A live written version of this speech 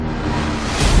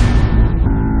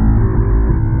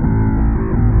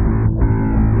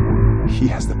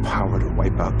power to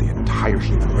wipe out the entire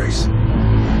human race.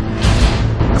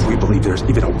 If we believe there's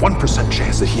even a 1%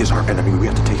 chance that he is our enemy, we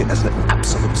have to take it as an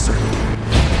absolute certainty.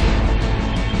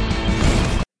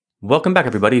 Welcome back,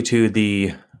 everybody, to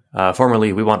the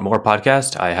formerly We Want More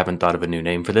podcast. I haven't thought of a new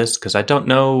name for this because I don't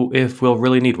know if we'll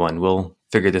really need one. We'll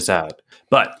figure this out.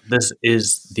 But this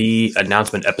is the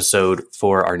announcement episode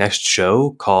for our next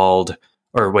show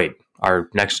our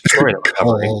next story that we're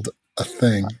covering. Called a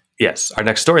thing. Yes, our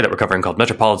next story that we're covering called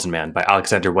Metropolitan Man by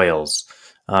Alexander Wales.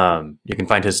 You can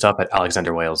find his stuff at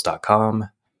alexanderwales.com.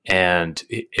 And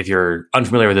if you're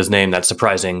unfamiliar with his name, that's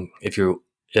surprising. If you're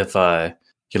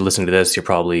listening to this, you're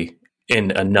probably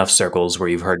in enough circles where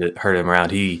you've heard him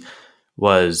around. He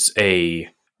was a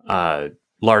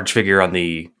large figure on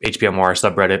the WWMoR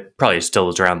subreddit, probably still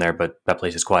is around there, but that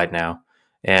place is quiet now,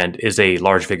 and is a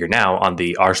large figure now on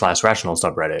the r/rational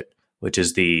subreddit, which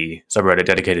is the subreddit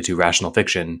dedicated to rational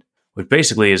fiction, which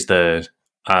basically is the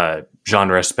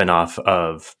genre spinoff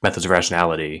of Methods of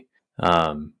Rationality.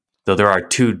 Though there are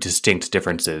two distinct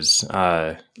differences,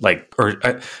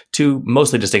 two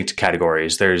mostly distinct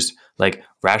categories. There's like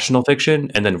rational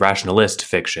fiction and then rationalist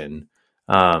fiction.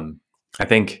 I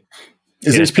think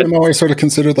is HPMOR sort of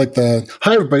considered like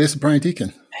hi everybody, this is Brian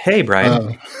Deacon. Hey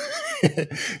Brian.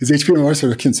 Is HPMOR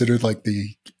sort of considered like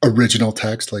the original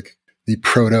text, like the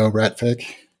proto ratfic?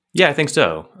 Yeah, I think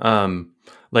so.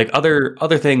 Like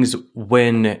other things,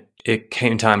 when it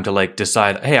came time to like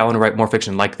decide, hey, I want to write more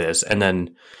fiction like this, and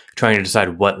then trying to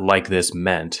decide what like this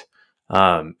meant,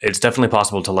 it's definitely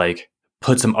possible to like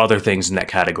put some other things in that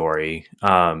category.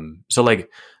 So like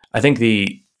I think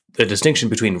the distinction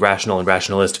between rational and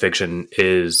rationalist fiction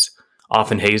is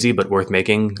often hazy but worth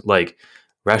making. Like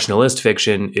rationalist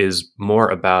fiction is more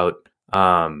about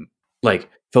like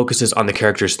focuses on the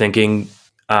character's thinking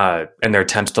and their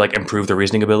attempts to like improve their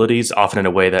reasoning abilities, often in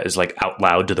a way that is like out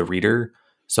loud to the reader.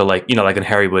 So like, like when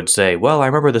Harry would say, well, I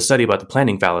remember the study about the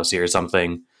planning fallacy or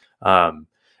something.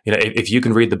 If you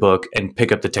can read the book and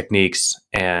pick up the techniques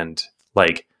and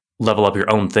like level up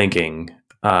your own thinking,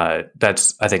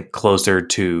 that's, I think, closer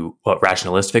to what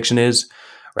rationalist fiction is.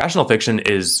 Rational fiction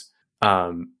is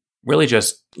really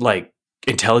just like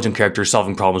intelligent characters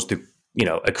solving problems through,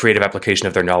 a creative application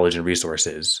of their knowledge and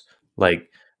resources. Like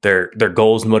their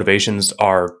goals and motivations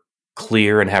are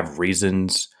clear and have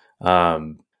reasons.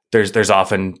 There's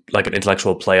often like an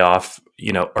intellectual playoff,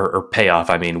 or payoff.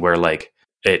 I mean, where like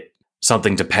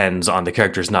something depends on the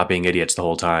characters not being idiots the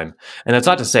whole time. And that's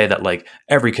not to say that like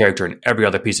every character in every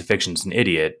other piece of fiction is an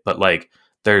idiot, but like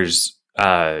there's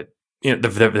the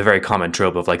very common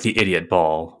trope of like the idiot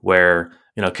ball, where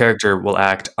a character will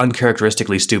act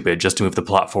uncharacteristically stupid just to move the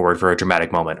plot forward for a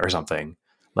dramatic moment or something.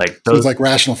 Like those, so it's like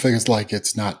rational figures, like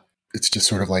it's just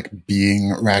sort of like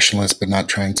being rationalist, but not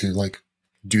trying to like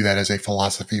do that as a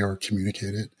philosophy or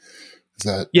communicate it. Is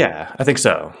that? Yeah, I think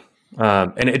so.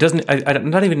 And it doesn't. I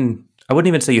wouldn't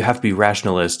even say you have to be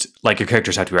rationalist. Like your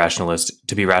characters have to be rationalist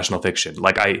to be rational fiction.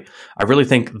 Like I really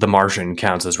think The Martian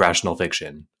counts as rational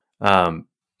fiction.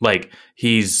 Like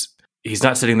he's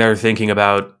not sitting there thinking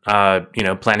about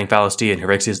planning fallacy and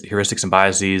heuristics and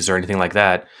biases or anything like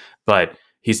that. But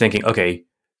he's thinking, okay,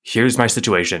 here's my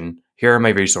situation, here are my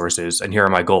resources, and here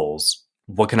are my goals.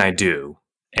 What can I do?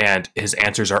 And his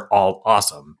answers are all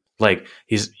awesome. Like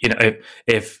he's,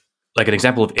 if like an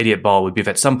example of idiot ball would be if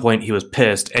at some point he was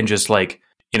pissed and just like,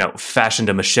 fashioned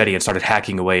a machete and started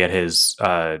hacking away at his,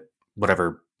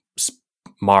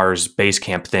 Mars base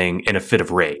camp thing in a fit of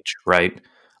rage, right?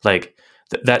 Like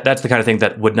that's the kind of thing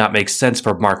that would not make sense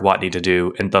for Mark Watney to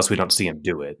do, and thus we don't see him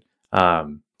do it.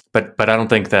 But I don't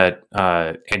think that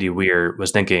Andy Weir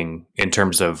was thinking in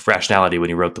terms of rationality when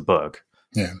he wrote the book.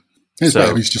 Yeah. He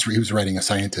was writing a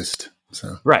scientist.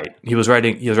 So right, he was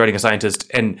writing a scientist,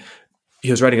 and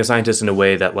he was writing a scientist in a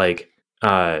way that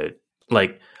I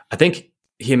think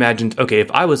he imagined, okay, if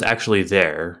I was actually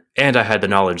there and I had the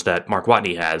knowledge that Mark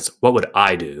Watney has, what would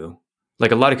I do?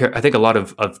 Like I think a lot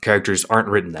of characters aren't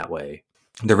written that way.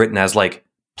 They're written as like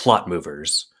plot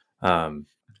movers.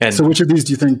 And so which of these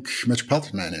do you think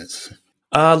Metropolitan Man is?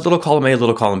 Little column A,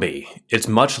 little column B. It's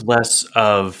much less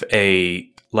of a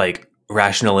like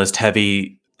rationalist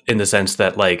heavy in the sense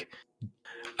that like,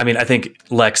 I think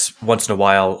Lex once in a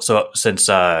while. So since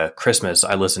Christmas,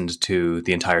 I listened to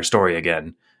the entire story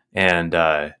again, and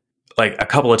like a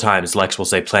couple of times, Lex will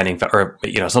say planning or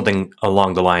something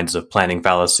along the lines of planning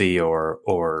fallacy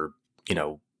or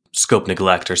scope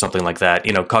neglect or something like that.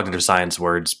 Cognitive science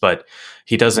words, but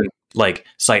he doesn't like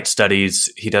cite studies.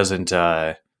 He doesn't.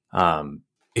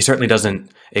 He certainly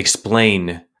doesn't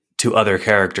explain to other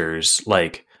characters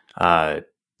like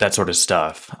that sort of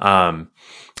stuff.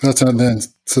 That's then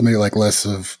something like less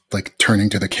of like turning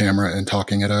to the camera and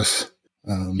talking at us.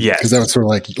 Yes. Because that was sort of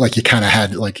like you kind of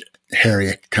had like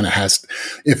Harry kind of has,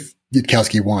 if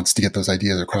Yudkowsky wants to get those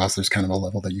ideas across, there's kind of a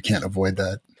level that you can't avoid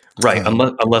that. Right.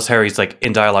 Unless Harry's like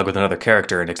in dialogue with another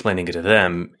character and explaining it to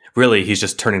them, really he's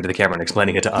just turning to the camera and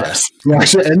explaining it to us. Yeah,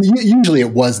 actually, and usually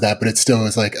it was that, but it still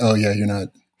was like, oh yeah, you're not,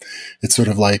 it's sort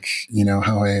of like, you know,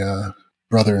 how a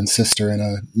brother and sister in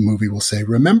a movie will say,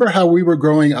 remember how we were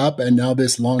growing up and now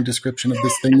this long description of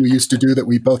this thing we used to do that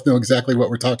we both know exactly what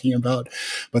we're talking about,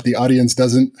 but the audience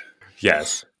doesn't.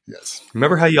 Yes. Yes.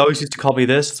 Remember how you always used to call me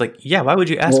this? It's like, yeah, why would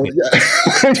you ask me? Yeah.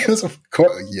 Of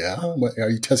course, yeah. What, are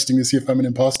you testing to see if I'm an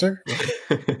imposter?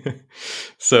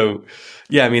 So,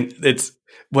 yeah, I mean, it's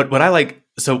what I like.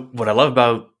 So what I love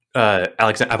about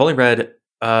Alexander, I've only read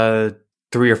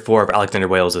 3 or 4 of Alexander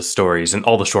Wales' stories, and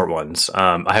all the short ones.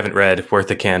 I haven't read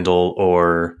Worth a Candle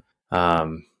or I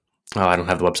don't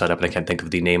have the website up and I can't think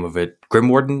of the name of it.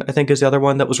 Grimwarden, I think, is the other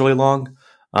one that was really long.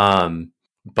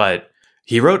 But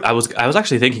he wrote, I was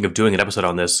actually thinking of doing an episode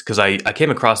on this because I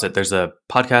came across it. There's a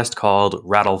podcast called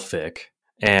Rattle Fic,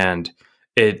 and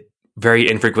it very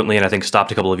infrequently, and I think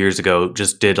stopped a couple of years ago,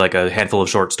 just did like a handful of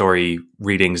short story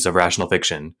readings of rational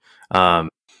fiction.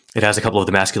 It has a couple of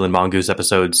the Masculine Mongoose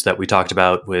episodes that we talked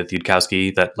about with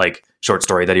Yudkowsky, that like short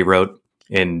story that he wrote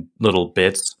in little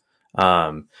bits.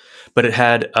 But it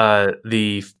had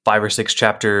the 5 or 6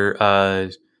 chapter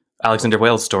Alexander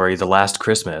Wales story, The Last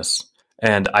Christmas.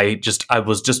 And I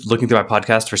was just looking through my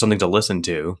podcast for something to listen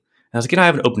to. And I was like, I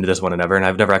haven't opened to this one ever, and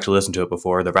I've never actually listened to it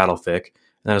before, the Rattle Fic.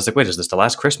 And I was like, wait, is this The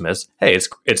Last Christmas? Hey,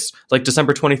 it's like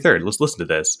December 23rd. Let's listen to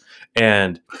this.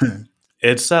 And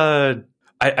it's I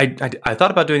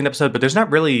thought about doing an episode, but there's not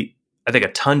really, I think,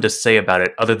 a ton to say about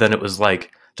it other than it was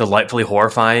like delightfully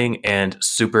horrifying and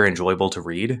super enjoyable to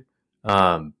read.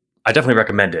 I definitely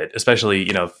recommend it, especially,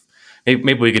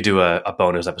 maybe we could do a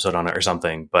bonus episode on it or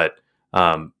something, but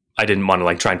I didn't want to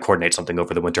like try and coordinate something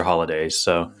over the winter holidays.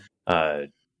 So,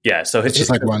 yeah. So it's just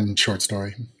like one short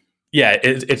story. Yeah.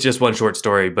 It's just one short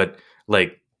story, but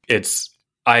like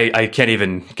I can't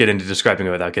even get into describing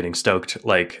it without getting stoked.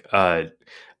 Like, I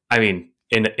mean,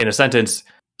 in a sentence,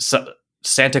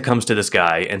 Santa comes to this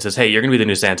guy and says, hey, you're going to be the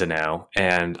new Santa now.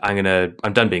 And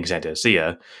I'm done being Santa. See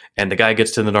ya. And the guy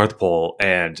gets to the North Pole,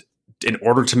 and in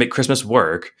order to make Christmas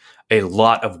work, a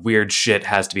lot of weird shit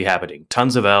has to be happening.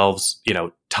 Tons of elves,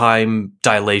 time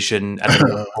dilation at the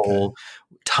North Pole,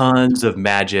 tons of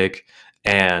magic,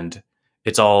 and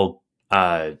it's all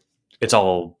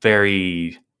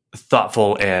very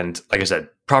thoughtful and, like I said,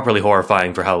 properly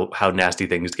horrifying for how nasty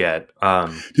things get.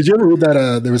 Did you ever read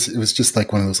that? It was just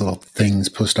like one of those little things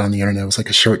posted on the internet. It was like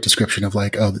a short description of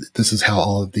like, oh, this is how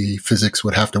all of the physics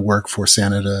would have to work for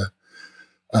Santa to,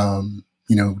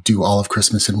 do all of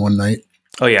Christmas in one night.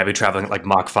 Oh yeah, I'd be traveling at like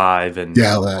Mach 5 and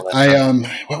yeah.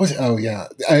 What was it? Oh yeah,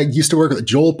 I used to work with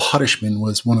Joel Pottishman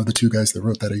was one of the 2 guys that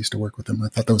wrote that. I used to work with him. I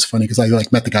thought that was funny because I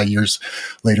like met the guy years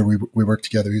later. We worked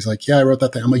together. He's like, yeah, I wrote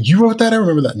that thing. I'm like, you wrote that? I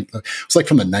remember that. And it was like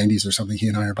from the 90s or something. He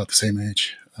and I are about the same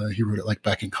age. He wrote it like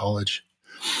back in college.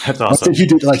 That's awesome. He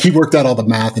did he worked out all the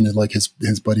math, and then like his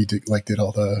buddy did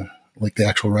all the like the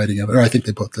actual writing of it. Or I think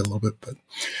they both did a little bit, but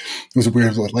it was a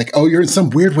weird like, oh, you're in some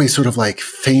weird way sort of like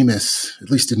famous, at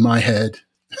least in my head.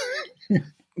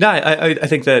 No, I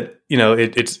think that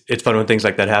it's fun when things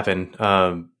like that happen.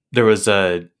 There was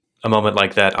a moment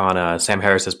like that on Sam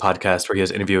Harris's podcast where he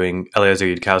was interviewing Eliezer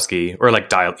Yudkowsky, or like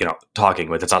talking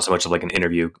with. It's not so much of like an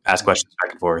interview, ask questions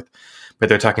back and forth, but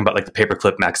they're talking about like the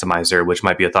paperclip maximizer, which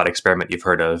might be a thought experiment you've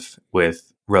heard of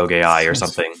with Rogue AI or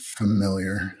something.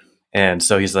 Familiar. And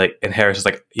so he's like, and Harris is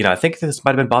like, I think this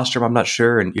might have been Bostrom, I'm not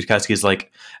sure. And Yudkowsky's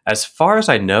like, as far as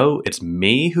I know, it's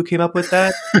me who came up with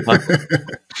that.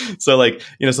 So like,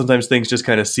 sometimes things just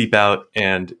kind of seep out,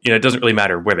 and, it doesn't really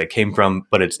matter where they came from,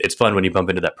 but it's fun when you bump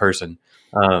into that person.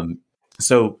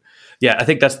 So yeah, I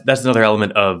think that's another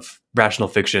element of rational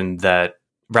fiction, that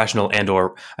rational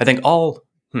or I think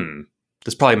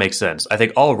this probably makes sense. I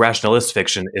think all rationalist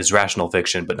fiction is rational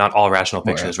fiction, but not all rational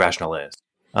fiction is rationalist.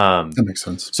 That makes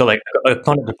sense. So like a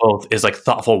component of both is like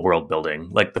thoughtful world building.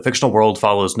 Like the fictional world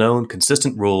follows known,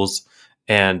 consistent rules,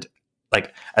 and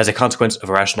like as a consequence of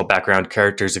a rational background,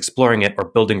 characters exploring it or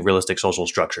building realistic social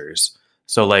structures.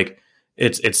 So like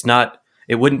it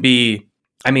wouldn't be,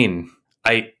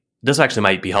 this actually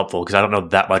might be helpful because I don't know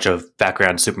that much of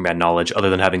background Superman knowledge other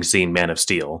than having seen Man of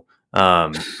Steel.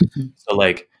 So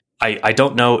like I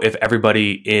don't know if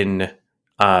everybody in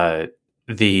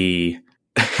the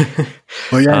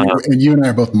well, yeah, and you and I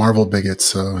are both Marvel bigots,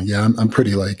 so yeah, I'm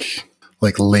pretty like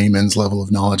layman's level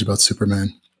of knowledge about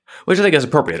Superman. which I think is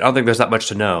appropriate. I don't think there's that much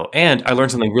to know. And I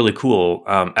learned something really cool.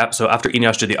 So after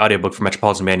Eneasz did the audiobook for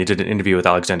Metropolitan Man, he did an interview with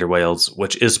Alexander Wales,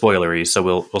 which is spoilery, so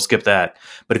we'll skip that.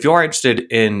 But if you are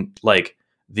interested in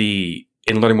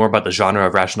learning more about the genre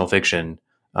of rational fiction,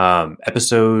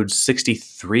 episode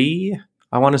 63,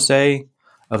 I want to say,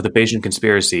 of the Bayesian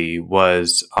Conspiracy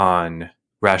was on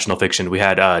rational fiction. We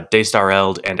had Daystar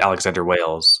Eld and Alexander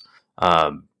Wales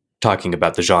talking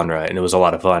about the genre, and it was a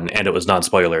lot of fun, and it was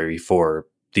non-spoilery for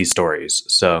these stories.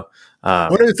 So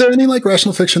is there any like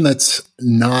rational fiction that's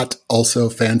not also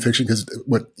fan fiction? Because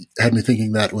what had me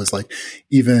thinking that was like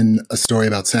even a story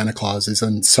about Santa Claus is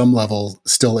on some level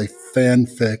still a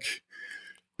fanfic,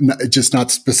 just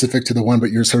not specific to the one, but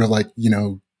you're sort of like,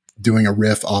 doing a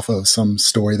riff off of some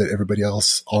story that everybody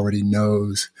else already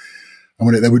knows.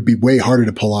 That would be way harder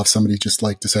to pull off somebody just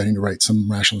like deciding to write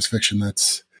some rationalist fiction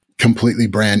that's completely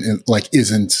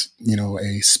isn't,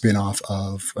 a spin-off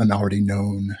of an already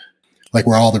known, like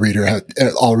where all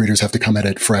readers have to come at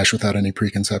it fresh without any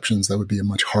preconceptions. That would be a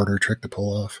much harder trick to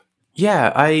pull off.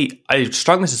 Yeah, I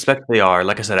strongly suspect they are.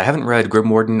 Like I said, I haven't read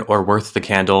Grimwarden or Worth the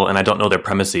Candle, and I don't know their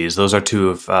premises. Those are two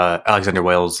of Alexander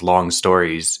Wales' long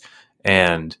stories,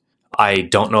 and I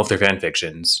don't know if they're fan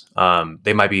fictions.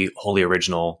 They might be wholly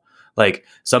original. Like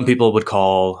some people would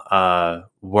call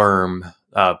Worm,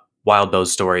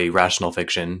 Wildbow's story, rational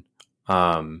fiction.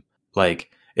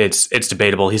 Like it's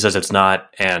debatable. He says it's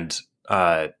not, and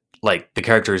like the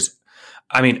characters.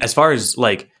 I mean, as far as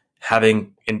like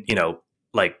having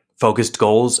focused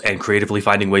goals and creatively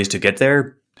finding ways to get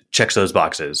there, checks those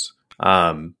boxes.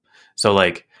 So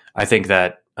like I think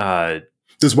that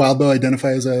does Wildbow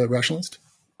identify as a rationalist?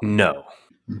 No.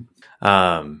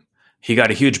 He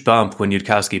got a huge bump when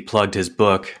Yudkowsky plugged his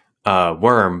book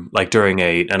Worm, like during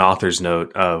an author's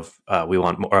note of we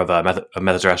want more of a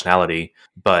methods of rationality.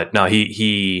 But no,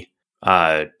 he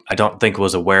I don't think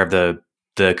was aware of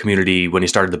the community when he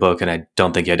started the book, and I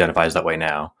don't think he identifies that way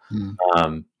now.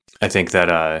 I think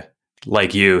that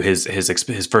like you, his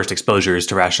first exposures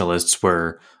to rationalists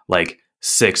were like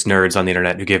 6 nerds on the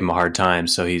internet who gave him a hard time,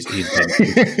 so he's been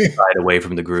shied away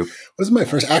from the group. Was my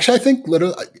first, actually, I think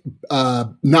literally,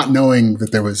 not knowing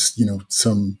that there was,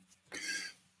 some,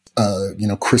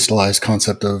 crystallized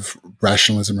concept of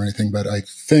rationalism or anything, but I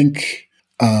think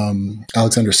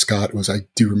Alexander Scott I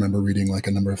do remember reading like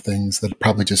a number of things that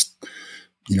probably just,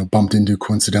 bumped into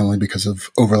coincidentally because of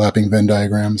overlapping Venn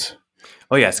diagrams.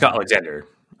 Oh yeah, Scott Alexander.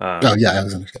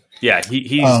 Alexander Scott. Yeah,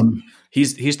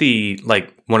 he's the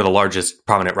like one of the largest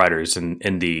prominent writers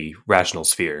in the rational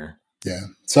sphere. Yeah.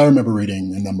 So I remember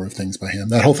reading a number of things by him.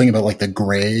 That whole thing about like the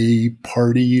gray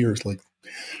party or like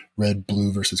red,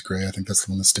 blue versus gray. I think that's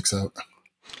the one that sticks out.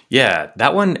 Yeah,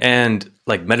 that one and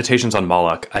like Meditations on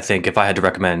Moloch. I think if I had to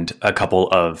recommend a couple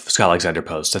of Scott Alexander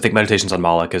posts, I think Meditations on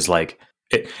Moloch is like,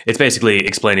 it's basically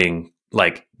explaining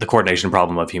like the coordination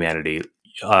problem of humanity,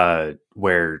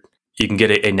 where you can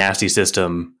get a nasty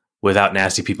system without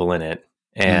nasty people in it,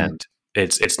 and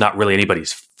it's not really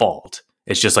anybody's fault.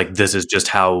 It's just like this is just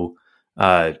how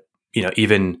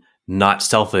even not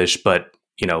selfish, but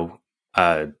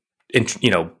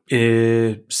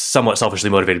somewhat selfishly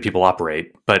motivated people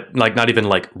operate, but like not even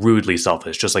like rudely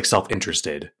selfish, just like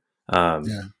self-interested.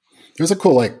 There was a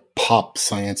cool like pop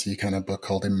science-y kind of book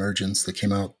called Emergence that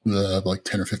came out like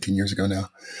 10 or 15 years ago now.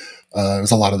 It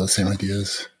was a lot of those same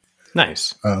ideas.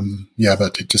 Nice.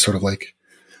 But just sort of like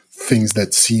things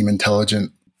that seem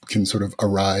intelligent can sort of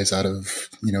arise out of,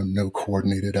 no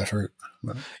coordinated effort.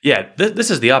 Yeah, this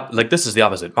is the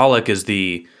opposite. Moloch is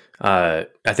the I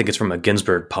think it's from a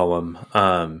Ginsberg poem.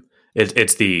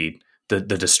 It's the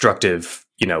destructive,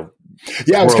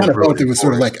 Yeah, I was kind of both. It was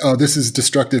sort of like, oh, this is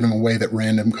destructive in a way that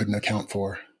random couldn't account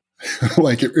for.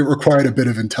 Like it required a bit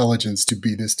of intelligence to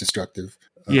be this destructive.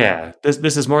 Yeah,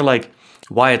 this is more like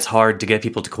why it's hard to get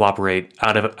people to cooperate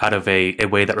out of a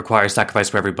way that requires sacrifice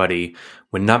for everybody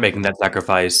when not making that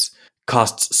sacrifice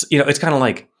costs. It's kind of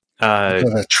like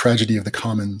the tragedy of the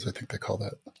commons. I think they call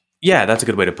that. Yeah, that's a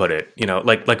good way to put it.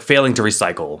 Like failing to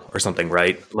recycle or something,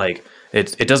 right? Like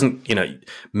it doesn't.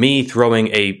 Me throwing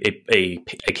a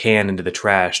can into the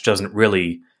trash doesn't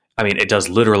really. I mean, it does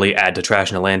literally add to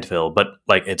trash in a landfill, but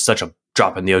like it's such a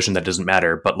drop in the ocean that doesn't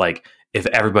matter. But like if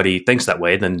everybody thinks that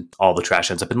way, then all the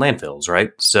trash ends up in landfills, right?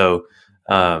 So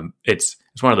it's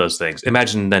one of those things.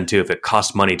 Imagine then too if it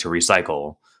costs money to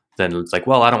recycle, then it's like,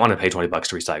 well, I don't want to pay $20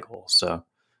 to recycle. So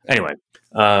anyway,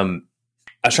 I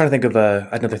was trying to think of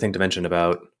another thing to mention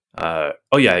about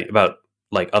about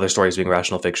like other stories being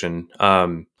rational fiction.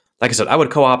 Like I said, I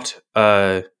would co-opt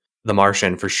The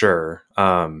Martian for sure.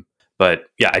 But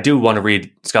yeah, I do want to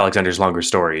read Scott Alexander's longer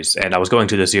stories, and I was going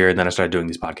to this year, and then I started doing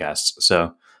these podcasts.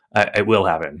 So it will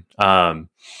happen.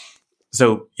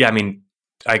 So yeah, I mean,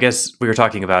 I guess we were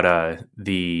talking about our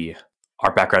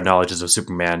background knowledges of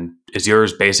Superman. Is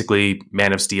yours basically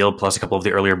Man of Steel plus a couple of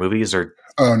the earlier movies, or?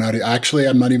 Oh, not actually.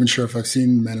 I'm not even sure if I've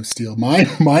seen Man of Steel. Mine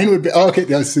would be okay.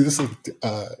 Yeah, see, this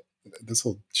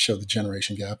will show the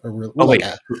generation gap. Or we're like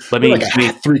a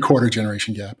 3/4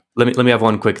 generation gap. Let me have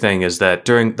one quick thing. Is that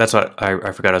that's what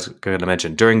I forgot I was going to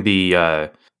mention during the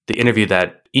interview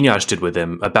that Eneasz did with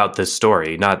him about this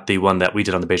story, not the one that we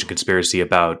did on the Bayesian Conspiracy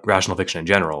about rational fiction in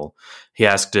general. He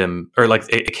asked him, or like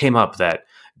it came up that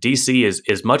DC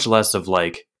is much less of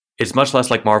like, it's much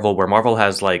less like Marvel, where Marvel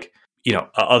has like, you know,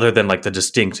 other than like the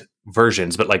distinct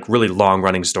versions, but like really long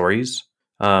running stories.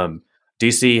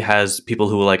 DC has people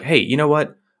who are like, hey, you know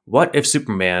what? What if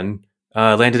Superman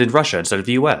landed in Russia instead of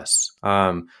the US?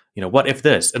 You know, what if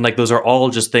this? And like, those are all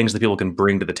just things that people can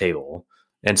bring to the table.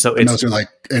 And so those are like,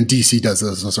 and DC does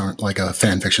those. Those aren't like a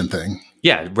fan fiction thing.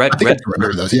 Yeah, I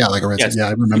remember those. Yeah, like a Red. Yeah,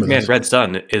 I remember Superman those. Red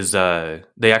Sun is.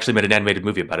 They actually made an animated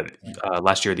movie about it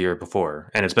last year, or the year before,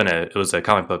 and it was a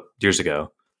comic book years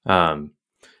ago.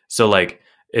 So like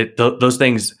those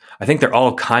things, I think they're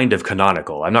all kind of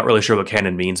canonical. I'm not really sure what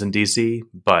canon means in DC,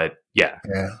 but yeah.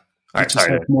 All right,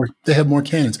 sorry. They have more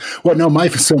canons. Well, no, my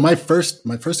first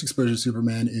exposure to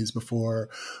Superman is before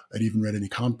I'd even read any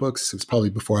comic books. It was probably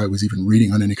before I was even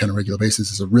reading on any kind of regular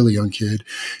basis as a really young kid.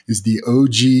 Is the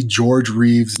OG George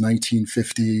Reeves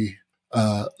 1950?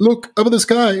 Look up at the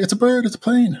sky. It's a bird. It's a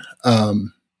plane.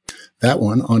 That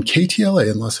one on KTLA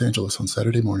in Los Angeles on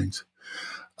Saturday mornings.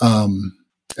 And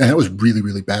that was really,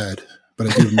 really bad. But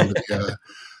I do remember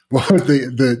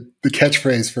the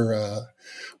catchphrase for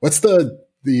what's the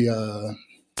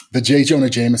J. Jonah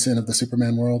Jameson of the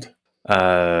Superman world.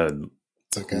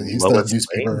 It's okay. He's the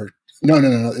newspaper. No,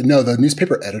 the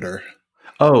newspaper editor.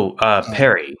 Oh,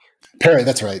 Perry. Perry,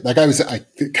 that's right. That guy was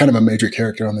kind of a major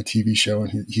character on the TV show,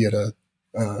 and he had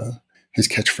his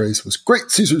catchphrase was "Great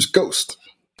Caesar's Ghost."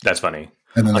 That's funny.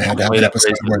 And then they had to have an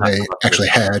episode where they actually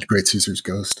had Great Caesar's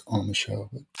Ghost on the show.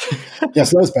 Yeah,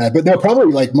 so that was bad. But no,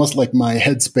 probably like my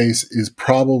headspace is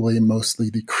probably mostly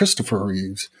the Christopher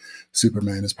Reeves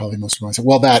Superman is probably most of mine.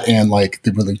 Well, that and like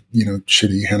the really,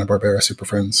 shitty Hanna-Barbera Super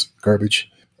Friends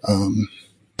garbage.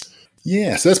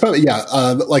 Yeah, so that's probably,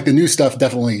 like the new stuff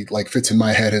definitely like fits in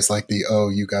my head as like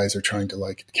you guys are trying to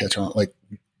like catch on, like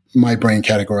my brain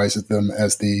categorizes them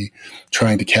as the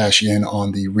trying to cash in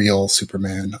on the real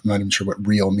Superman. I'm not even sure what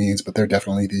real means, but they're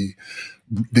definitely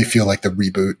they feel like the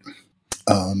reboot.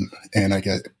 And I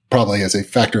guess probably as a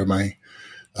factor of my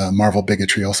Marvel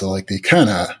bigotry, also like the kind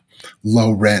of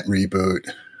low rent reboot.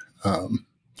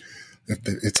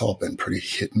 It's all been pretty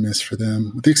hit and miss for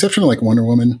them, with the exception of like Wonder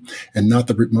Woman and not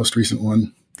the most recent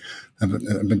one. I've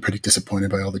been pretty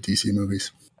disappointed by all the DC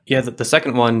movies. Yeah, the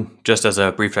second one, just as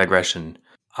a brief digression,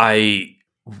 I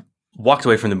walked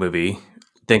away from the movie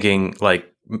thinking like,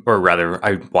 or rather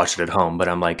I watched it at home, but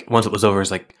I'm like, once it was over,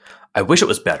 it's like, I wish it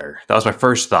was better. That was my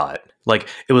first thought. Like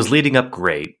it was leading up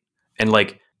great. And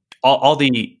like all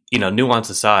the, nuance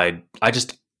aside, I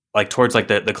just like towards like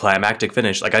the climactic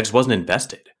finish, like I just wasn't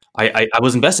invested. I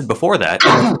was invested before that.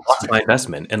 And I lost my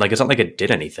investment. And like, it's not like it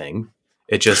did anything.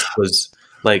 It just was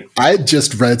like, I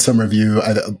just read some review,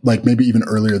 like maybe even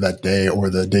earlier that day or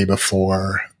the day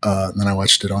before. Then I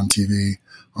watched it on TV,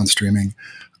 on streaming.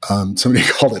 Somebody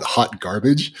called it hot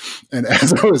garbage. And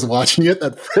as I was watching it,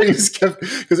 that phrase kept,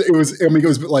 because it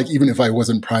was like, even if I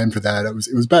wasn't primed for that, it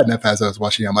was bad enough as I was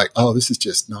watching it. I'm like, oh, this is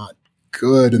just not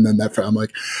good. And then I'm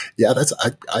like, yeah,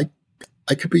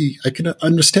 I can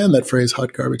understand that phrase,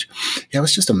 hot garbage. Yeah, it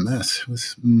was just a mess. It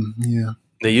was, yeah.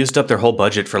 They used up their whole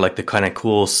budget for like the kind of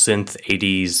cool synth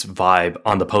 80s vibe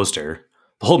on the poster.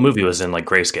 The whole movie was in like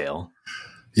grayscale.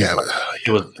 Yeah,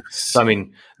 it was. So, I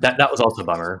mean, that was also a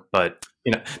bummer. But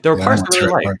there were parts I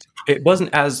really liked. It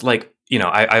wasn't as like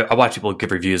I watched people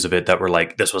give reviews of it that were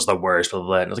like, this was the worst, blah, blah,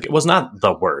 blah. And I was like, it was not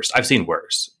the worst. I've seen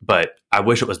worse, but I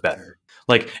wish it was better.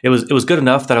 Like it was good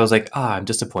enough that I was like, I'm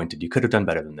disappointed. You could have done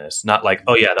better than this. Not like,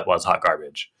 oh yeah, that was hot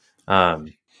garbage.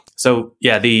 So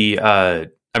yeah,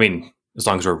 I mean, as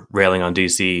long as we're railing on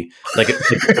DC, like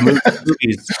the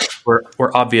movies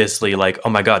were obviously like, oh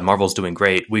my God, Marvel's doing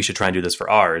great. We should try and do this for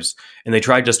ours. And they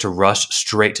tried just to rush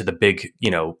straight to the big,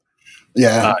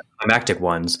 climactic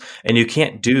ones. And you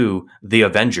can't do the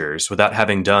Avengers without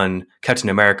having done Captain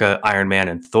America, Iron Man,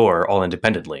 and Thor all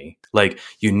independently. Like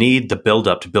you need the build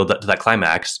up to that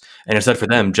climax. And instead for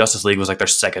them, Justice League was like their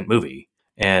second movie.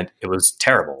 And it was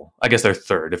terrible. I guess their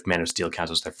third, if Man of Steel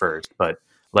counts as their first, but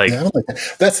like, I don't like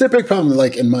that. That's the big problem.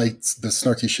 Like in the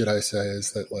snarky shit I say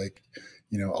is that like,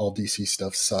 all DC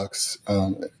stuff sucks.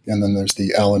 And then there's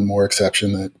the Alan Moore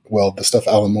exception that, well, the stuff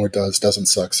Alan Moore doesn't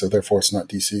suck, so therefore it's not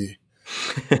DC.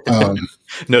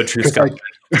 No true Scott.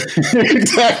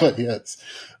 Exactly, yes.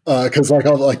 Because all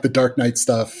the Dark Knight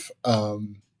stuff,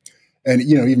 and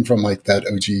even from that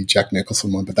OG Jack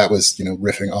Nicholson one, but that was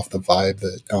riffing off the vibe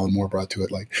that Alan Moore brought to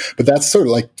it. But that's sort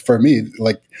of for me,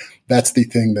 that's the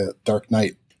thing that Dark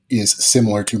Knight is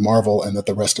similar to Marvel, and that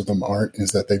the rest of them aren't,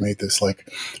 is that they made this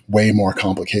way more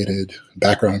complicated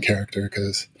background character.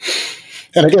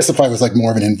 And I guess if I was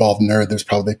more of an involved nerd,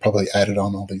 they probably added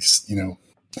on all these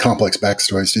complex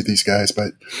backstories to these guys,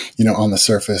 but on the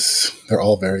surface, they're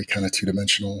all very kind of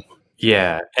two-dimensional.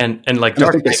 Yeah, and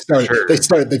Dark Knight,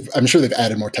 I'm sure they've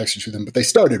added more texture to them, but they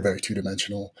started very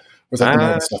two-dimensional. Was the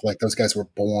Marvel stuff those guys were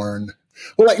born?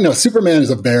 Well, Superman is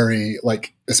a very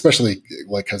especially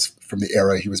because from the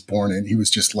era he was born in, he was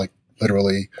just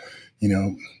literally,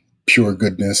 pure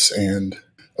goodness, and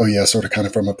sort of kind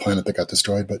of from a planet that got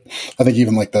destroyed. But I think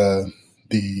even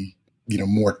the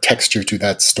more texture to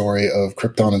that story of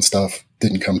Krypton and stuff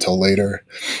didn't come till later.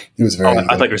 It was very.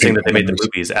 I thought you were saying that they made the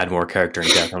movies add more character and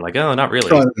depth. I'm oh, not really.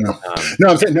 No,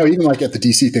 I'm saying no. Even at the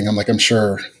DC thing, I'm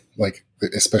sure,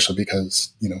 especially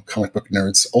because comic book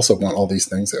nerds also want all these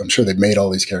things. I'm sure they've made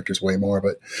all these characters way more,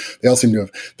 but they all seem to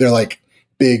have. They're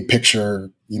big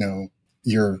picture.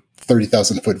 Your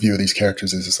 30,000-foot view of these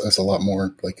characters is a lot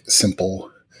more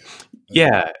simple.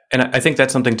 Yeah, and I think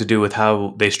that's something to do with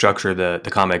how they structure the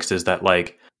comics, is that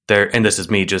they're, and this is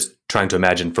me just trying to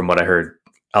imagine from what I heard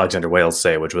Alexander Wales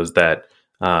say, which was that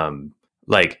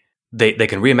they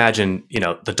can reimagine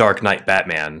the Dark Knight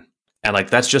Batman, and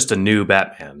that's just a new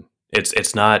Batman.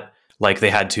 It's not they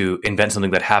had to invent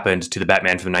something that happened to the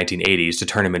Batman from the 1980s to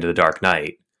turn him into the Dark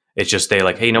Knight. It's just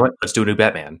hey, you know what? Let's do a new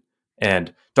Batman.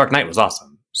 And Dark Knight was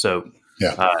awesome. So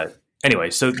yeah. Anyway,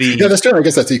 so that's true. I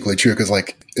guess that's equally true because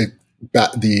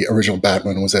the original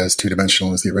Batman was as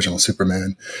two-dimensional as the original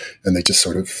Superman, and they just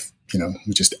sort of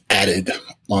we just added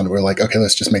on. We're okay,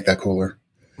 let's just make that cooler,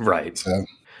 right? So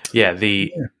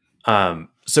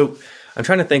so I'm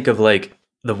trying to think of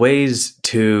the ways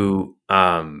to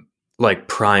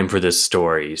prime for this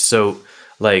story. So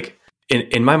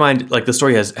in my mind, the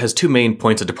story has two main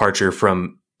points of departure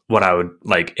from what I would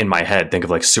in my head think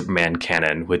of Superman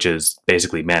canon, which is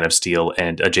basically Man of Steel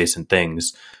and adjacent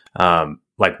things.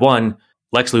 One,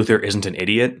 Lex Luthor isn't an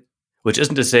idiot, which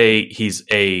isn't to say he's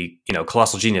a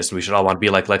colossal genius and we should all want to be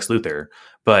like Lex Luthor,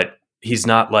 but he's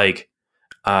not I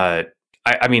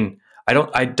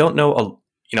don't know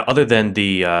other than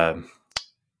the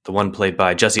one played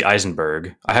by Jesse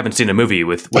Eisenberg. I haven't seen a movie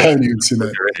with I haven't even seen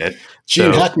that. In it.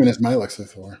 Gene Hackman is my Lex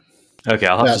Luthor. Okay,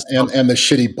 I'll have and the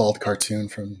shitty bald cartoon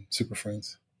from Super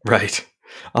Friends. Right.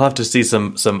 I'll have to see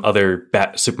some other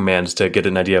Supermans to get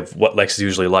an idea of what Lex is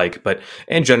usually like. But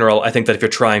in general, I think that if you're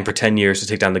trying for 10 years to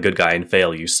take down the good guy and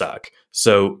fail, you suck.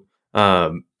 So,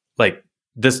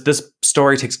 this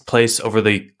story takes place over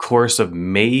the course of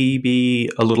maybe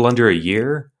a little under a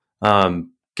year,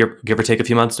 give or take a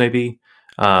few months, maybe.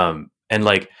 And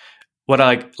what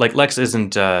I Lex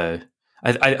isn't. I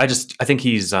think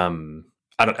he's. I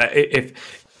don't.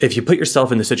 If you put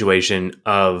yourself in the situation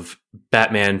of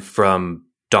Batman from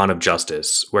Dawn of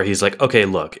Justice, where he's okay,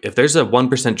 look, if there's a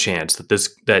 1% chance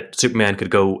that Superman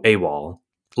could go AWOL,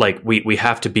 we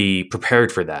have to be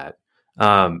prepared for that.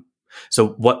 So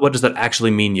what does that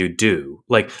actually mean you do?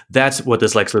 That's what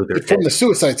this Lex Luthor from the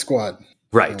Suicide Squad.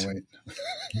 Right. Oh,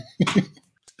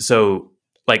 so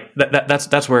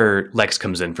that's where Lex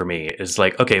comes in for me, is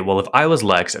okay, well, if I was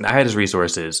Lex and I had his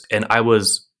resources and I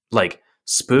was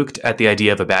spooked at the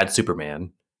idea of a bad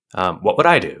Superman, what would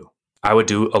I do? I would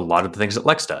do a lot of the things that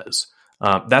Lex does.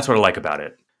 That's what I like about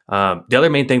it. The other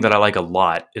main thing that I like a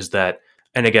lot is that,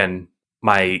 and again,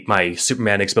 my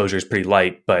Superman exposure is pretty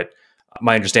light, but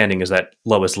my understanding is that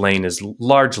Lois Lane is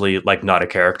largely not a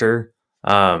character.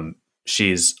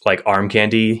 She's arm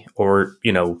candy, or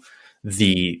the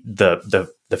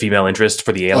female interest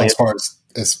for the alien.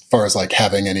 As far as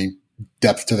having any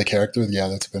depth to the character, yeah,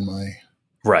 that's been my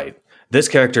right.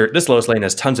 This Lois Lane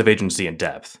has tons of agency and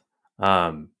depth.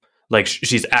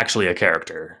 She's actually a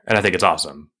character, and I think it's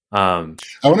awesome. I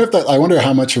wonder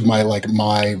how much of my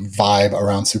my vibe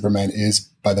around Superman is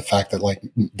by the fact that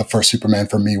the first Superman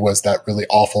for me was that really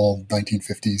awful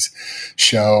 1950s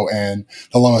show, and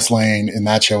the Lois Lane in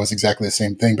that show was exactly the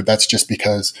same thing, but that's just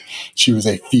because she was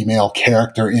a female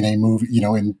character in a movie,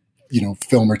 in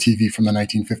film or TV from the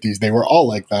 1950s. They were all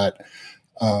like that.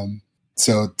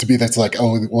 So to me, that's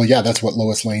oh, well, yeah, that's what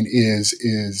Lois Lane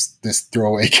is this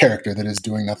throwaway character that is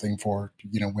doing nothing for,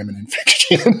 women in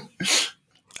fiction.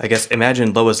 I guess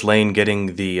imagine Lois Lane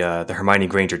getting the Hermione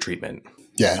Granger treatment.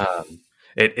 Yeah.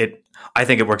 It I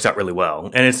think it works out really well,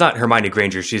 and it's not Hermione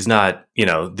Granger. She's not,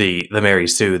 the Mary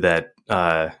Sue that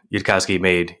Yudkowsky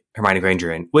made Hermione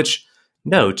Granger in. Which,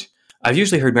 note, I've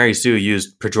usually heard Mary Sue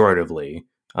used pejoratively.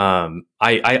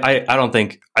 I don't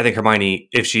think, I think Hermione,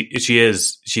 if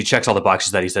she checks all the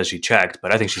boxes that he says she checked,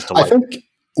 but I think she's delightful.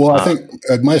 I think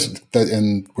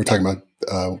and we're talking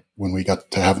about when we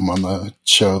got to have him on the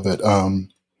show that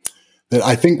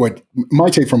I think what my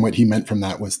take from what he meant from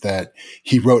that was that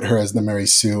he wrote her as the Mary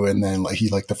Sue, and then he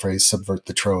liked the phrase "subvert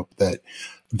the trope," that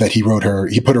he put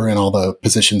her in all the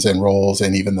positions and roles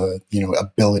and even the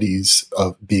abilities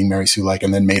of being Mary Sue like,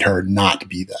 and then made her not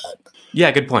be that.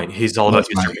 Yeah, good point. He's all about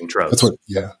usurping tropes.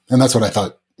 And that's what I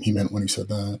thought he meant when he said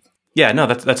that. Yeah, no,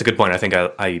 that's a good point. I think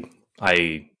I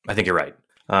think you're right.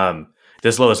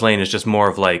 This Lois Lane is just more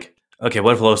of like, okay,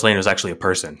 what if Lois Lane was actually a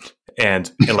person,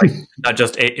 and like not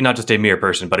just a mere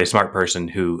person, but a smart person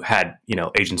who had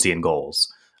agency and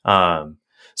goals.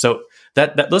 So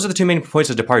that those are the two main points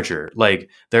of departure. Like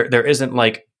there isn't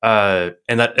like and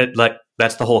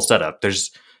that's the whole setup.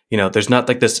 There's not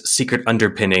like this secret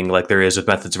underpinning like there is with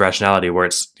Methods of Rationality, where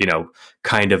it's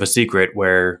kind of a secret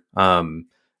where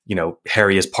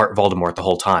Harry is part Voldemort the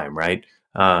whole time, right?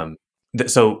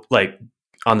 So like,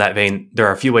 on that vein, there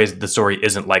are a few ways that the story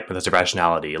isn't like Methods of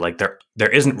Rationality. Like there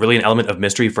isn't really an element of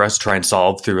mystery for us to try and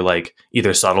solve through like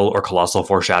either subtle or colossal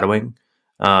foreshadowing.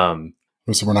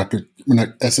 So we're not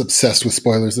as obsessed with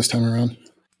spoilers this time around.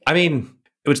 I mean,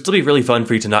 it would still be really fun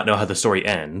for you to not know how the story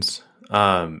ends.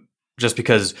 Just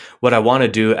because what I want to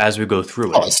do as we go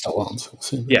through it. Oh, it still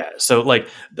ends. Yeah. So like,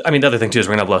 I mean, the other thing too is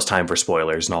we're gonna have less time for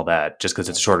spoilers and all that, just because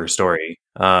it's a shorter story.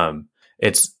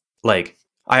 It's like,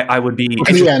 I would be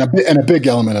and a big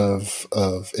element of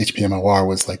HPMOR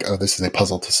was like, oh, this is a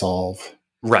puzzle to solve,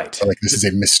 right? Or like this is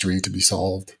a mystery to be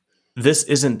solved. This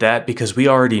isn't that, because we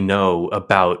already know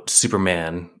about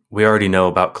Superman, we already know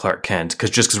about Clark Kent,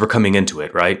 because we're coming into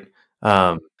it, right?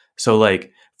 So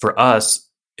like for us,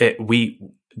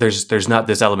 there's not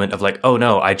this element of like, oh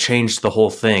no, I changed the whole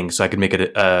thing so I could make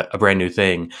it a brand new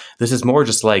thing. This is more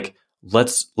just like,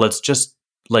 let's just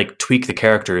like tweak the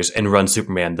characters and run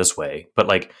Superman this way. But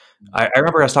like, I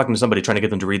remember I was talking to somebody trying to get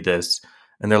them to read this,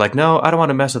 and they're like, no, I don't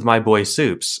want to mess with my boy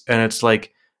Supes. And it's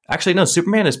like, actually, no,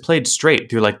 Superman is played straight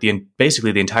through like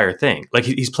basically the entire thing. Like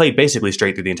he's played basically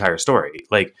straight through the entire story.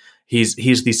 Like he's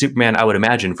the Superman I would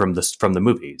imagine from the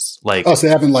movies. Like, oh, so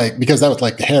they haven't because that was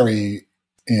like Harry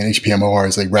in HPMOR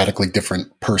is a radically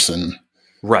different person,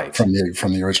 right, from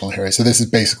the original Harry. So this is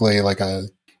basically like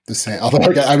the same. Although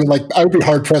I would be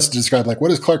hard pressed to describe like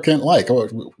what is Clark Kent like.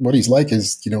 What he's like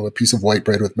is a piece of white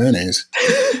bread with mayonnaise.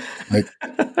 Like,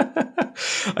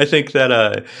 I think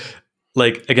that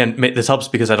like, again, this helps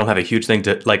because I don't have a huge thing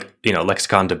to like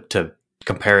lexicon to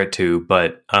compare it to,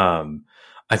 but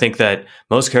I think that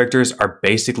most characters are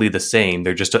basically the same.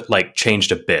 They're just like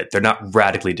changed a bit. They're not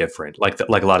radically different like a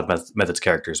lot of Methods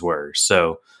characters were.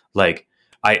 So like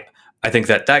I think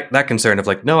that concern of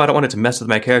like, no, I don't want it to mess with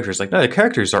my characters. Like, no, the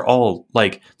characters are all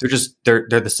like, they're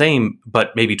the same,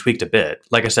 but maybe tweaked a bit.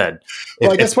 Like I said,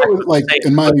 well, I guess what was like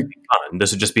in my,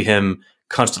 this would just be him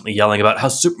constantly yelling about how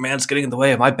Superman's getting in the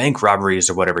way of my bank robberies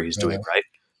or whatever he's doing. Right.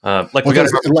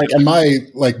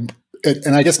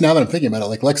 And I guess now that I'm thinking about it,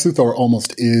 like Lex Luthor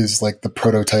almost is like the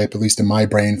prototype, at least in my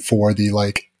brain, for the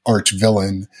like arch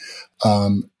villain.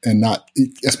 And not,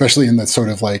 especially in that sort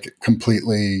of like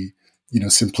completely,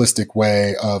 simplistic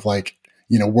way of like,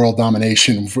 world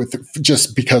domination with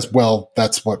just because, well,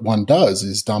 that's what one does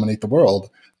is dominate the world.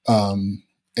 And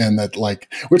that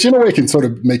like, which in a way can sort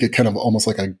of make it kind of almost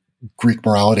like a Greek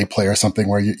morality play or something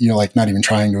where you're like not even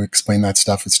trying to explain that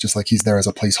stuff. It's just like, he's there as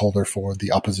a placeholder for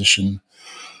the opposition.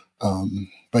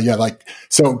 But yeah, like,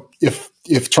 so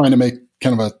if trying to make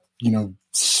kind of a,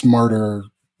 smarter,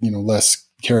 less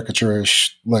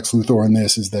caricaturish Lex Luthor in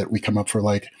this is that we come up for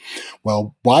like,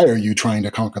 well, why are you trying to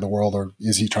conquer the world? Or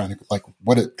is he trying to like,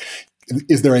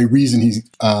 is there a reason he's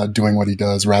doing what he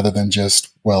does rather than just,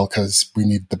 well, cause we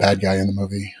need the bad guy in the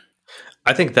movie?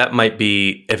 I think that might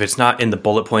be, if it's not in the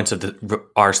bullet points of the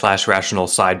r/rational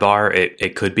sidebar,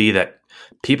 it could be that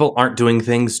people aren't doing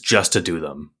things just to do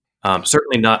them.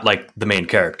 Certainly not like the main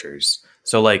characters.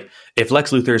 So like if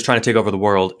Lex Luthor is trying to take over the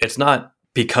world, it's not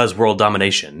because world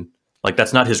domination. Like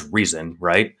that's not his reason,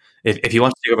 right? If he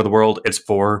wants to take over the world, it's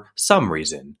for some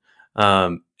reason.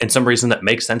 And some reason that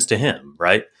makes sense to him,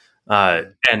 right?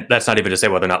 And that's not even to say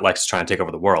whether or not Lex is trying to take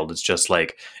over the world. It's just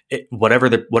like whatever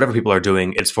people are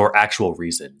doing, it's for actual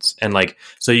reasons. And like,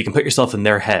 so you can put yourself in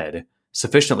their head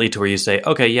sufficiently to where you say,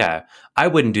 okay, yeah, I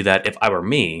wouldn't do that if I were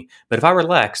me, but if I were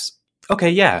Lex, okay,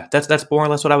 yeah, that's more or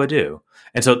less what I would do.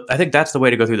 And so I think that's the way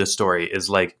to go through this story is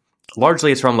like,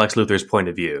 largely it's from Lex Luthor's point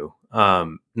of view.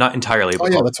 Not entirely. Oh,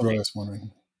 yeah, that's what I was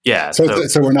wondering. Yeah.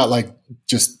 So we're not like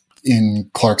just in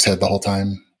Clark's head the whole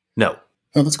time. No.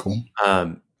 Oh, that's cool.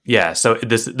 Yeah. So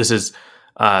this is,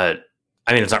 I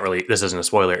mean, it's not really, this isn't a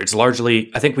spoiler. It's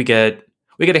largely, I think we get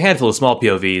a handful of small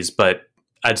POVs, but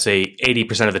I'd say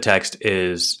 80% of the text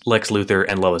is Lex Luthor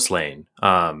and Lois Lane.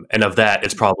 And of that,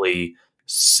 it's probably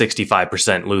 65%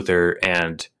 Luthor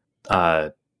and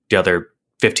the other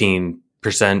 15%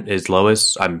 is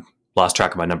Lois. I'm lost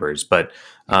track of my numbers, but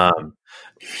yeah.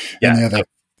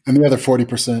 And the other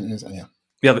 40% is, yeah.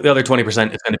 The other 20% is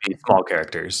going to be small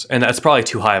characters. And that's probably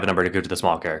too high of a number to give to the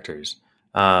small characters.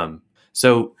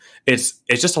 So it's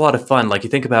just a lot of fun. Like you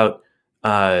think about,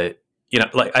 like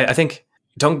I think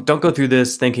don't go through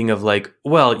this thinking of like,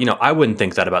 well, I wouldn't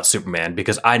think that about Superman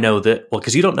because I know that, well,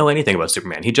 because you don't know anything about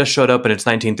Superman. He just showed up and it's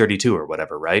 1932 or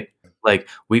whatever, right? Like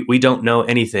we don't know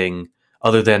anything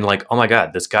other than like, oh my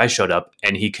God, this guy showed up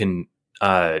and he can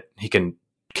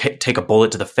take a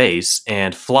bullet to the face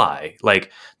and fly.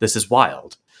 Like this is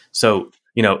wild. So,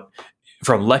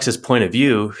 from Lex's point of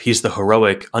view, he's the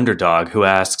heroic underdog who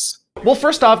asks, well,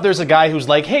 first off, there's a guy who's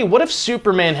like, hey, what if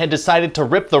Superman had decided to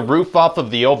rip the roof off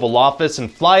of the Oval Office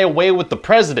and fly away with the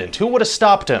president? Who would have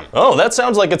stopped him? Oh, that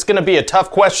sounds like it's gonna be a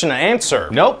tough question to answer.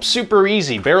 Nope, super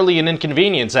easy. Barely an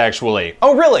inconvenience, actually.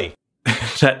 Oh, really?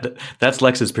 That's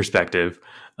Lex's perspective.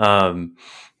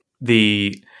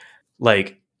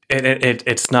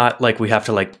 It's not like we have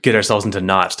to like get ourselves into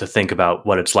knots to think about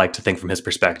what it's like to think from his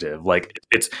perspective. Like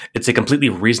it's a completely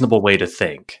reasonable way to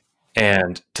think.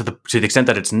 And to the extent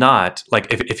that it's not,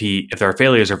 like if there are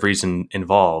failures of reason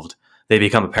involved, they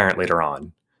become apparent later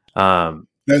on.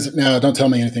 Now, don't tell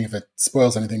me anything if it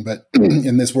spoils anything, but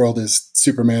in this world, is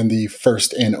Superman the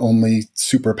first and only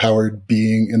superpowered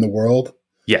being in the world?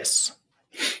 Yes.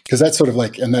 Because that's sort of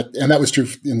like, and that was true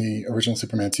in the original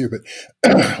Superman too. But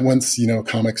once,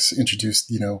 comics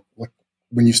introduced, like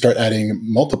when you start adding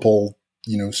multiple,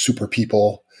 super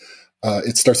people,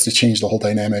 it starts to change the whole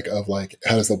dynamic of like,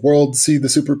 how does the world see the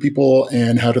super people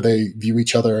and how do they view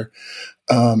each other?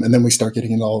 And then we start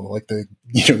getting into all of like the,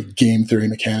 game theory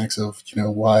mechanics of,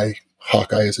 why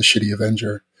Hawkeye is a shitty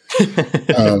Avenger.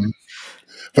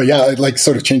 But yeah, it like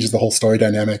sort of changes the whole story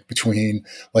dynamic between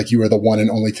like you are the one and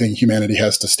only thing humanity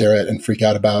has to stare at and freak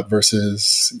out about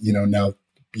versus, now,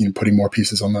 putting more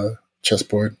pieces on the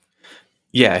chessboard.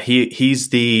 Yeah, he's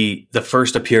the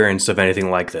first appearance of anything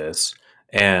like this.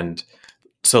 And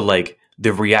so like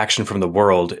the reaction from the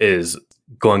world is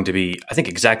going to be, I think,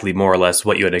 exactly more or less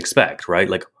what you would expect, right?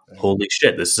 Like, holy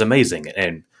shit, this is amazing.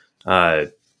 And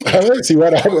see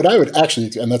what I would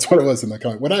actually, and that's what it was in the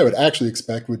comic, what I would actually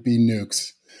expect would be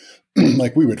nukes.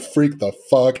 Like we would freak the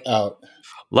fuck out.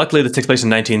 Luckily, this takes place in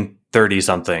 1930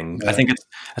 something. Yeah. I think it's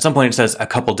at some point it says a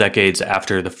couple decades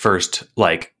after the first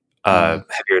like heavier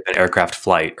than aircraft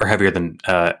flight or heavier than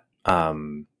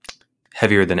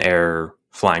air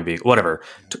flying vehicle, whatever.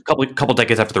 Couple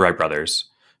decades after the Wright brothers.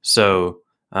 So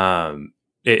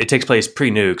it takes place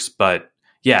pre-nukes, but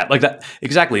yeah, like that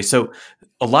exactly. So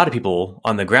a lot of people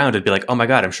on the ground would be like, "Oh my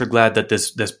god, I'm sure glad that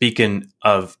this beacon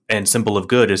of and symbol of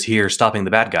good is here, stopping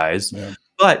the bad guys." Yeah.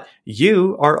 But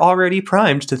you are already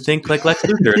primed to think like Lex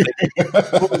Luthor.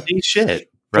 Holy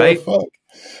shit, right? Oh, fuck.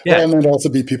 Yeah, and there'd also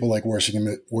be people like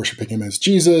worshiping him as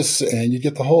Jesus, and you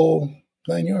get the whole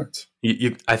 9 yards.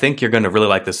 I think you're going to really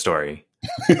like this story.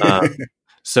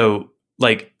 So,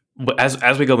 like,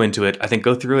 as we go into it, I think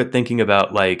go through it thinking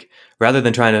about like rather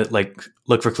than trying to like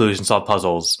look for clues and solve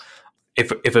puzzles.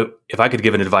 If I could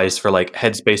give an advice for like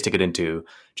headspace to get into,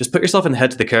 just put yourself in the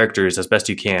heads of the characters as best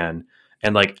you can,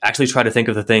 and like actually try to think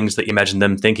of the things that you imagine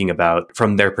them thinking about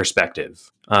from their perspective.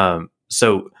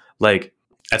 So like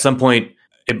at some point,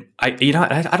 I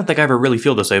don't think I ever really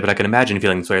feel this way, but I can imagine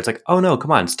feeling this way. It's like, oh no,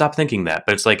 come on, stop thinking that.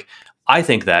 But it's like I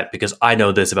think that because I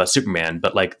know this about Superman,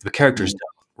 but like the characters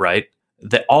don't, right?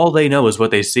 That all they know is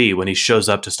what they see when he shows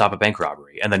up to stop a bank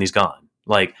robbery, and then he's gone.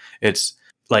 Like it's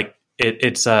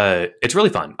really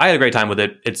fun. I had a great time with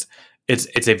it.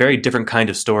 It's a very different kind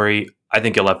of story. I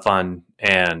think you'll have fun,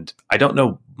 and I don't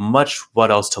know much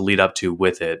what else to lead up to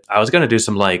with it. I was going to do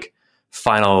some like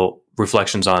final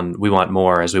reflections on We Want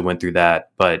More as we went through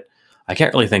that, but I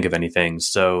can't really think of anything.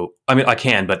 So I mean, I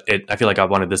can, but I feel like I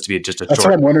wanted this to be just a. That's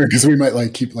what I'm wondering, because we might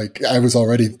like keep like I was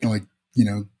already like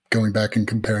going back and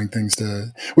comparing things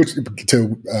to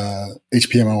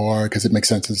HPMOR, because it makes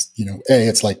sense as,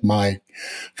 it's like my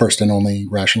first and only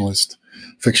rationalist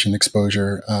fiction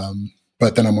exposure.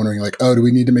 But then I'm wondering like, do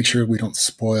we need to make sure we don't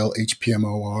spoil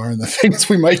HPMOR and the things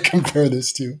we might compare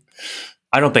this to?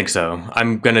 I don't think so.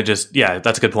 I'm gonna just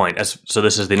that's a good point. So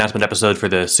this is the announcement episode for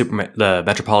the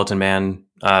Metropolitan Man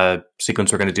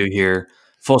sequence we're gonna do here.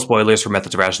 Full spoilers for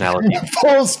Methods of Rationality.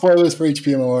 Full spoilers for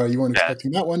HPMOR. You weren't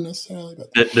expecting that one necessarily, but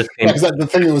because the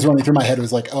thing that was running through my head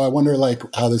was like, oh, I wonder like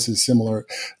how this is similar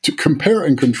to compare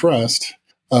and contrast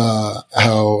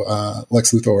how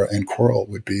Lex Luthor and Quirrell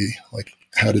would be. Like,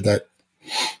 how did that?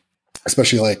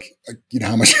 Especially like,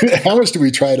 how much do we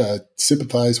try to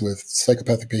sympathize with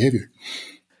psychopathic behavior?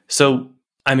 So,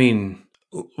 I mean,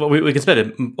 we can spend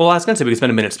it. Well, I was going to say we can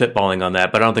spend a minute spitballing on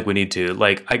that, but I don't think we need to.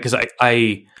 Like, because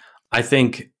I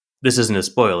think this isn't a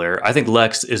spoiler. I think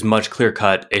Lex is much clear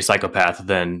cut a psychopath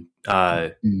than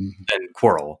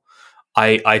Quirrell.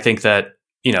 I think that,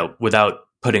 without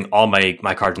putting all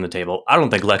my cards on the table, I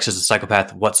don't think Lex is a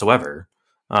psychopath whatsoever.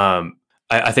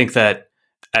 I think that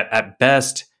at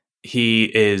best he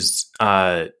is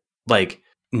like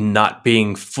not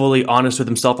being fully honest with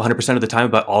himself 100% of the time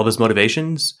about all of his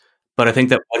motivations. But I think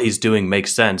that what he's doing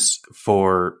makes sense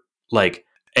for like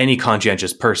any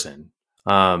conscientious person.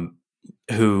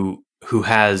 Who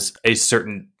has a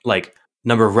certain like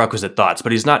number of requisite thoughts,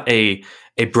 but he's not a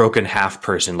broken half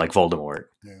person like Voldemort.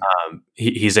 Yeah.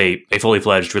 He's a fully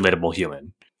fledged, relatable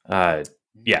human.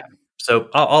 So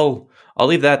I'll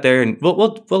leave that there, and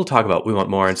we'll talk about We Want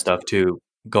More and stuff too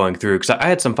going through, because I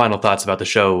had some final thoughts about the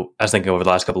show I was thinking over the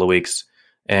last couple of weeks,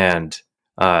 and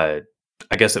I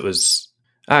guess it was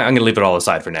I'm going to leave it all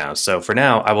aside for now. So for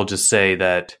now, I will just say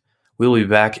that we will be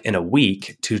back in a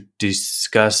week to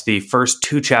discuss the first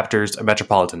 2 chapters of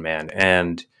Metropolitan Man.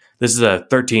 And this is a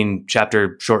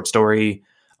 13-chapter short story.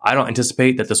 I don't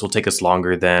anticipate that this will take us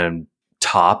longer than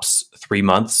tops 3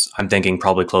 months. I'm thinking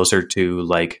probably closer to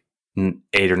like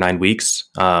 8 or 9 weeks.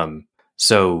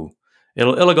 So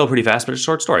it'll go pretty fast, but it's a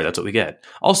short story. That's what we get.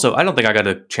 Also, I don't think I got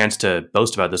a chance to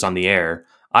boast about this on the air.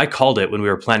 I called it when we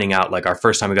were planning out like our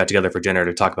first time we got together for dinner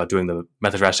to talk about doing the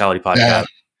Methods of Rationality podcast. Yeah.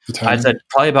 I said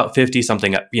probably about 50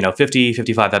 something, 50,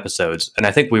 55 episodes. And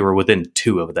I think we were within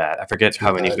 2 of that. I forget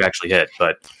how many we actually hit,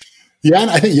 but. Yeah. And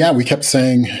I think, we kept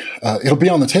saying it'll be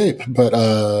on the tape, but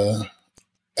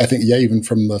I think, even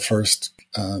from the first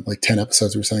like 10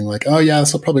 episodes, we were saying like, oh yeah,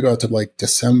 this will probably go out to like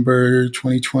December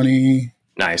 2020.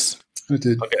 Nice. It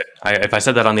did. Okay. If I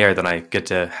said that on the air, then I get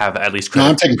to have at least credit. No,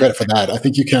 I'm taking credit for that. I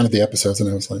think you counted the episodes and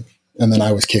I was like, and then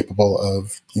I was capable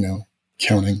of,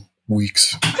 counting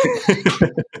weeks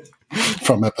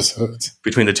from episodes.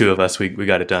 Between the 2 of us, we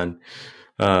got it done.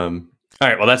 All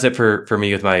right. Well, that's it for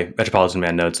me with my Metropolitan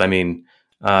Man notes. I mean,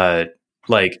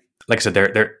 like I said,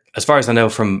 there as far as I know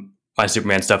from my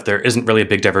Superman stuff, there isn't really a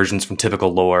big divergence from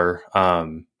typical lore.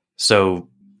 So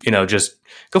just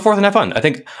go forth and have fun.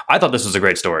 I thought this was a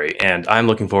great story, and I'm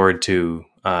looking forward to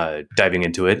diving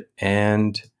into it.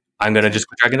 And I'm going to just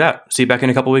drag it out. See you back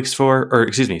in a couple weeks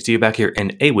see you back here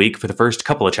in a week for the first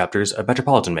couple of chapters of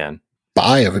Metropolitan Man.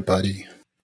 Bye, everybody.